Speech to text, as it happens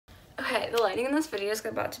Okay, the lighting in this video is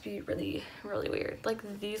about to be really, really weird.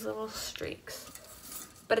 Like these little streaks.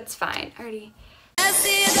 But it's fine. Already.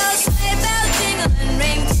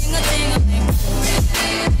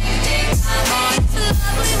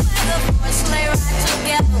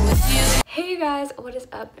 Hey you guys, what is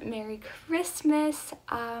up? Merry Christmas.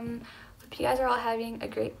 Hope you guys are all having a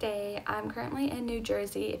great day. I'm currently in New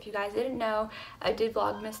Jersey. If you guys didn't know, I did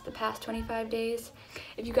Vlogmas the past 25 days.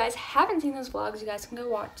 If you guys haven't seen those vlogs, you guys can go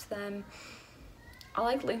watch them. I'll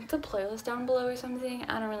like link the playlist down below or something.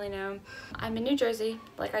 I don't really know. I'm in New Jersey,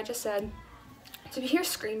 like I just said. So if you hear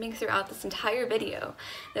screaming throughout this entire video,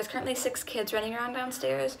 there's currently 6 kids running around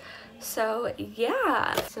downstairs. So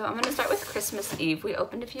yeah. So I'm gonna start with Christmas Eve. We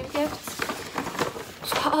opened a few gifts.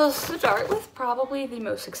 So I'll start with probably the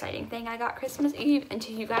most exciting thing I got Christmas Eve, and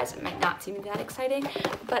to you guys it might not seem that exciting,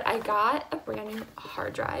 but I got a brand new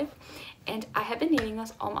hard drive, and I have been needing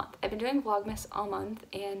this all month. I've been doing Vlogmas all month,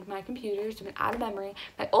 and my computer's been out of memory.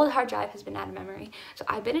 My old hard drive has been out of memory, so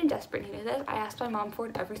I've been in desperate need of this. I asked my mom for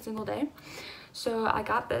it every single day, so I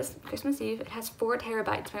got this Christmas Eve. It has 4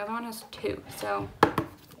 terabytes. My other one has 2, so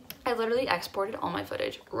I literally exported all my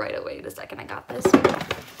footage right away the second I got this.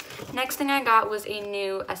 Next thing I got was a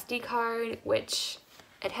new SD card, which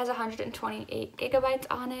it has 128 gigabytes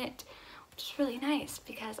on it, which is really nice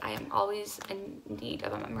because I am always in need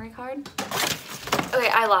of a memory card. Okay,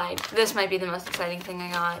 I lied. This might be the most exciting thing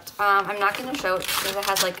I got. I'm not going to show it because it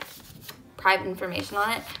has like private information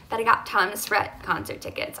on it, but I got Thomas Rhett concert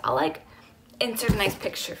tickets. I'll like insert a nice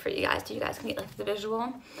picture for you guys so you guys can get like the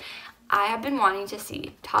visual. I have been wanting to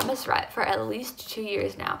see Thomas Rhett for at least 2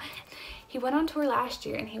 years now. He went on tour last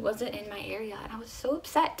year and he wasn't in my area and I was so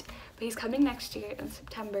upset, but he's coming next year in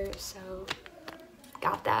September, so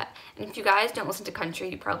got that. And if you guys don't listen to country,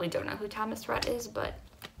 you probably don't know who Thomas Rhett is, but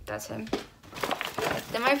that's him.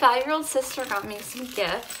 Then my 5-year-old sister got me some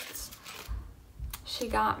gifts. She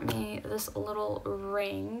got me this little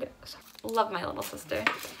ring. Love my little sister.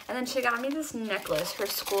 And then she got me this necklace. Her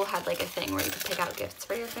school had like a thing where you could pick out gifts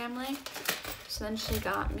for your family. So then she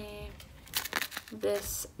got me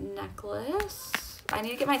this necklace. I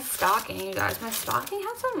need to get my stocking, you guys. My stocking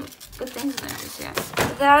had some good things in there this year.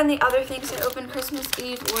 Then the other things I opened Christmas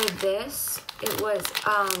Eve were this. It was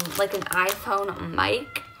like an iPhone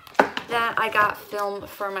mic. Then I got film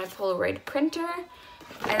for my Polaroid printer.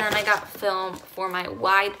 And then I got film for my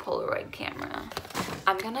wide Polaroid camera.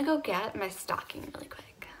 I'm gonna go get my stocking really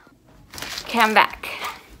quick. Okay, I'm back.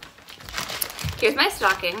 Here's my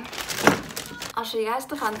stocking. I'll show you guys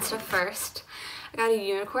the fun stuff first. I got a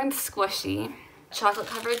unicorn squishy, chocolate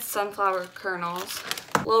covered sunflower kernels,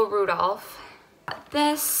 little Rudolph. Got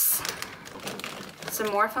this,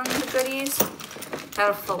 some more fun goodies. Got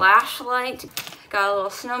a flashlight, got a little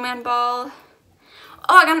snowman ball.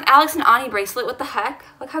 Oh, I got an Alex and Ani bracelet. What the heck?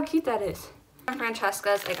 Look how cute that is. From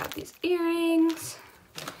Francesca's, I got these earrings.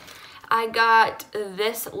 I got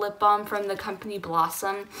this lip balm from the company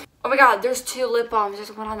Blossom. Oh my god, there's 2 lip balms.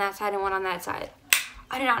 There's one on that side and one on that side.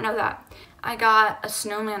 I did not know that. I got a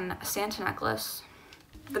snowman Santa necklace.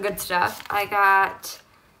 The good stuff. I got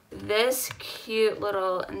this cute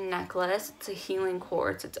little necklace. It's a healing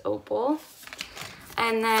quartz. It's opal.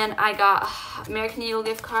 And then I got American Eagle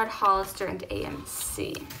gift card, Hollister, and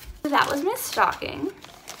AMC. So that was my stocking.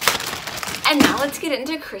 And now let's get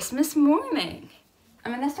into Christmas morning.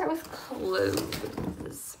 I'm gonna start with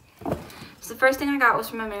clothes. So the first thing I got was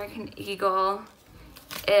from American Eagle.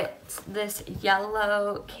 It's this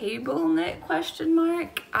yellow cable knit question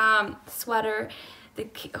mark sweater. Oh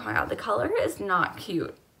my god, the color is not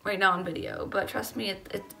cute right now on video, but trust me,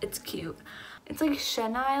 it's cute. It's like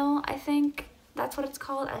chenille, I think. That's what it's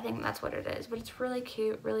called. I think that's what it is, but it's really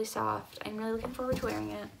cute, really soft. I'm really looking forward to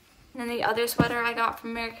wearing it. And then the other sweater I got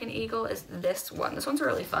from American Eagle is this one. This one's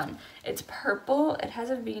really fun. It's purple, it has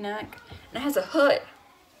a V-neck, and it has a hood.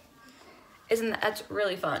 That's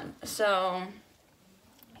really fun. So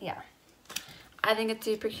yeah, I think it's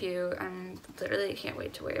super cute. I'm literally can't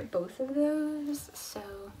wait to wear both of those. So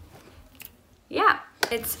yeah,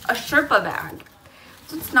 it's a Sherpa bag.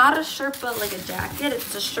 So it's not a Sherpa like a jacket,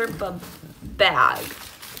 it's a Sherpa bag,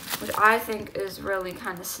 which I think is really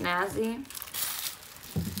kind of snazzy.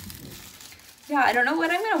 Yeah, I don't know what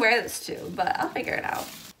I'm gonna wear this to, but I'll figure it out.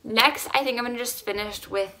 Next, I think I'm gonna just finish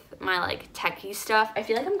with my like techie stuff. I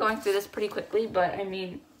feel like I'm going through this pretty quickly, but I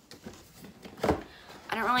mean,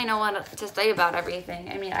 I don't really know what to say about everything.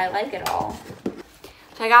 I mean, I like it all.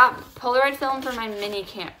 So I got Polaroid film for my mini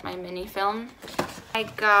film. I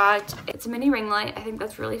got, it's a mini ring light. I think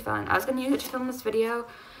that's really fun. I was gonna use it to film this video,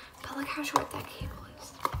 but look how short that cable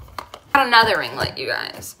is. I got another ring light, you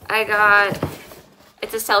guys. I got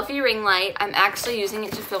It's a selfie ring light. I'm actually using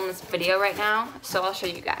it to film this video right now, so I'll show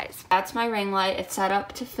you guys. That's my ring light. It's set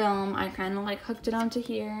up to film. I kind of like hooked it onto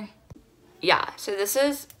here. Yeah, so this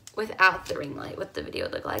is without the ring light, what the video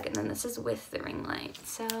would look like, and then this is with the ring light.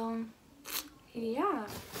 So yeah,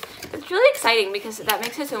 it's really exciting because that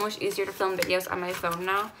makes it so much easier to film videos on my phone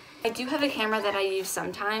now. I do have a camera that I use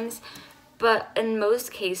sometimes, but in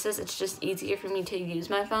most cases, it's just easier for me to use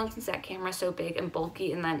my phone since that camera's so big and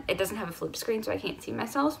bulky, and then it doesn't have a flip screen, so I can't see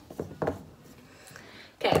myself.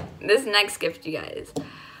 Okay, this next gift, you guys.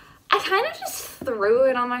 I kind of just threw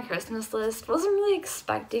it on my Christmas list. Wasn't really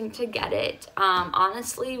expecting to get it.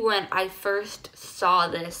 Honestly, when I first saw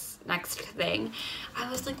this next thing, I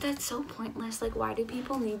was like, that's so pointless. Like, why do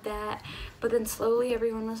people need that? But then slowly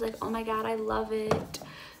everyone was like, oh my God, I love it.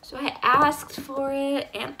 So I asked for it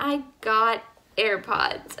and I got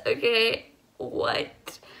AirPods, okay?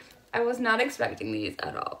 What? I was not expecting these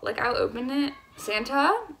at all. Like, I opened it.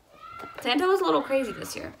 Santa was a little crazy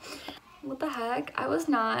this year. What the heck? I was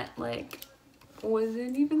not, like,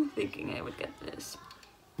 wasn't even thinking I would get this.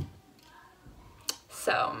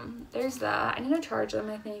 So, there's that. I need to charge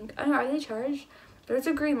them, I think. I don't know, are they charged? There's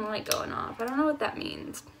a green light going off. I don't know what that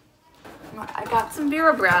means. I got some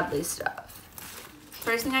Vera Bradley stuff.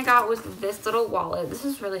 First thing I got was this little wallet. This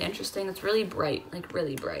is really interesting. It's really bright, like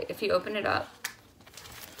really bright. If you open it up,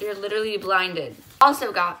 you're literally blinded.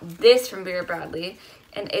 Also got this from Vera Bradley,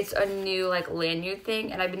 and it's a new like lanyard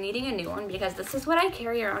thing, and I've been needing a new one because this is what I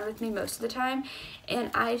carry around with me most of the time, and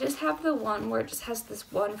I just have the one where it just has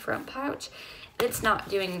this one front pouch. It's not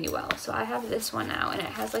doing me well, so I have this one now, and it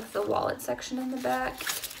has like the wallet section in the back,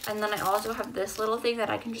 and then I also have this little thing that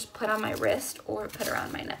I can just put on my wrist or put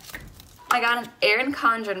around my neck. I got an Erin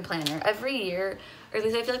Condren planner. Every year, or at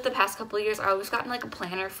least I feel like the past couple of years, I always gotten like a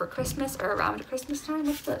planner for Christmas or around Christmas time.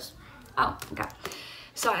 What's this? Oh, okay.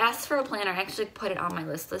 So I asked for a planner. I actually put it on my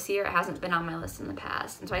list this year. It hasn't been on my list in the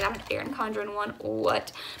past. And so I got an Erin Condren one.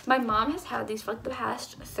 What? My mom has had these for like the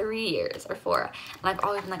past 3 years or 4. And I've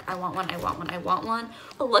always been like, I want one, I want one, I want one.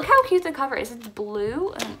 But look how cute the cover is. It's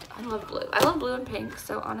blue, and I love blue. I love blue and pink,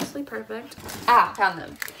 so honestly perfect. Ah, found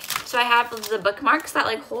them. So I have the bookmarks that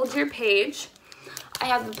like hold your page. I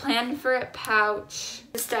have the Plan for It pouch.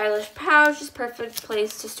 The stylish pouch is perfect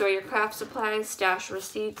place to store your craft supplies, stash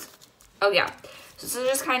receipts. Oh yeah. So this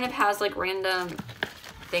just kind of has like random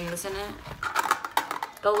things in it.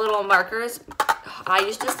 The little markers. I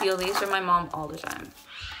used to steal these from my mom all the time.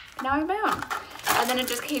 Now I have my own. And then it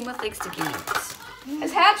just came with like sticky notes.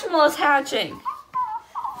 His Hatchimal is hatching.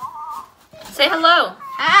 Say hello.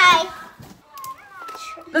 Hi.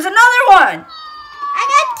 There's another one. I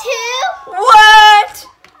got 2. What?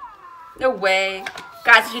 No way.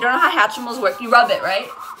 Guys, if you don't know how Hatchimals work, you rub it, right?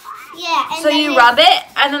 Yeah. And so you rub it,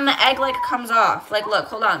 and then the egg like comes off. Like, look,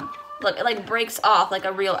 hold on. Look, it like breaks off like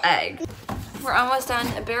a real egg. We're almost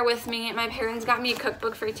done. Bear with me. My parents got me a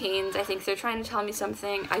cookbook for teens. I think they're trying to tell me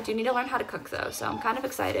something. I do need to learn how to cook though, so I'm kind of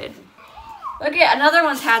excited. Okay, another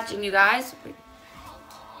one's hatching, you guys.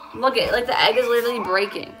 Look at it, like the egg is literally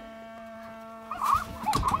breaking.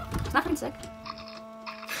 It's not pretty sick.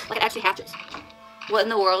 Like it actually hatches. What in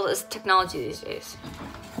the world is technology these days?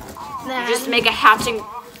 You just make a hatching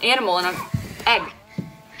animal in an egg.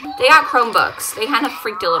 They got Chromebooks. They kind of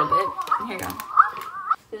freaked a little bit. Here you go.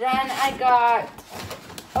 Then I got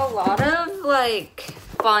a lot of like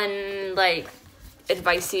fun, like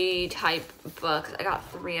advice-y type books. I got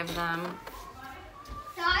 3 of them.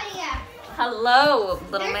 Claudia. Hello,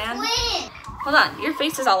 little man. Twins. Hold on, your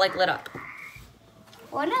face is all like lit up.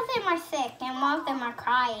 One of them are sick and one of them are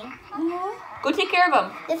crying. Go take care of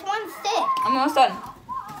them. This one's sick. I'm almost done.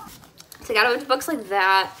 So I got a bunch of books like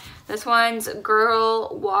that. This one's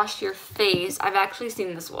Girl, Wash Your Face. I've actually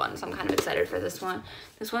seen this one, so I'm kind of excited for this one.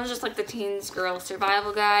 This one's just like the Teens Girl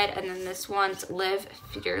Survival Guide, and then this one's Live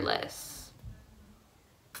Fearless.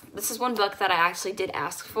 This is one book that I actually did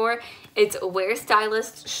ask for. It's Where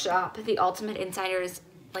Stylists Shop, the Ultimate Insider's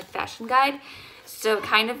like fashion guide. So it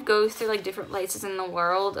kind of goes through like different places in the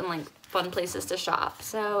world and like fun places to shop.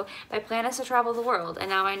 So my plan is to travel the world, and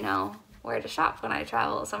now I know where to shop when I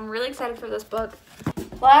travel. So I'm really excited for this book.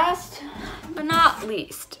 Last but not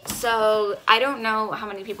least, so I don't know how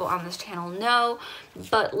many people on this channel know,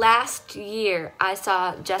 but last year I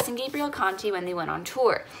saw Jess and Gabriel Conti when they went on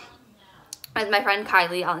tour with my friend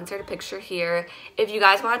Kylie. I'll insert a picture here. If you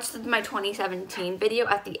guys watched my 2017 video,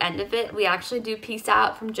 at the end of it, we actually do Peace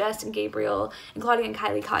Out from Jess and Gabriel and Claudia and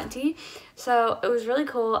Kylie Conti. So it was really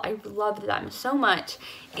cool. I loved them so much.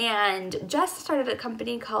 And Jess started a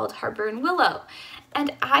company called Harper and Willow.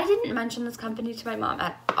 And I didn't mention this company to my mom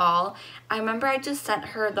at all. I remember I just sent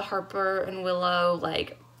her the Harper and Willow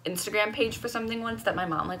like Instagram page for something once that my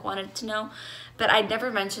mom like wanted to know, but I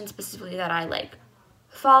never mentioned specifically that I like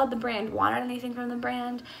followed the brand, wanted anything from the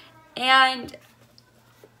brand. And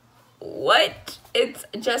what? It's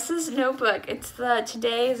just this notebook. It's the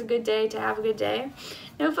Today is a Good Day to Have a Good Day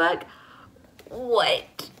notebook.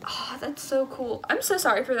 What? Oh, that's so cool. I'm so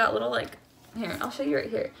sorry for that little like, here, I'll show you right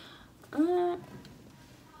here.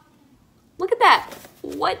 Look at that.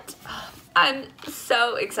 What? Oh, I'm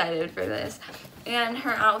so excited for this. And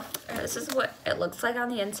her outfit, this is what it looks like on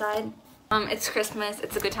the inside. It's Christmas.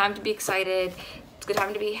 It's a good time to be excited. It's a good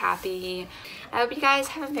time to be happy. I hope you guys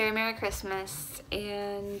have a very Merry Christmas,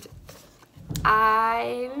 and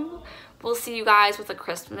I will see you guys with a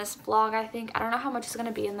Christmas vlog, I think. I don't know how much is going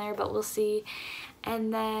to be in there, but we'll see.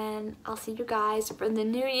 And then I'll see you guys for the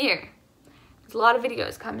new year. There's a lot of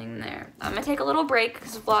videos coming there. I'm going to take a little break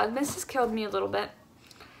because Vlogmas has killed me a little bit.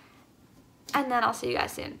 And then I'll see you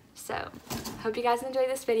guys soon. So, hope you guys enjoyed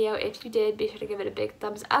this video. If you did, be sure to give it a big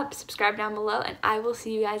thumbs up, subscribe down below, and I will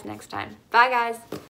see you guys next time. Bye, guys!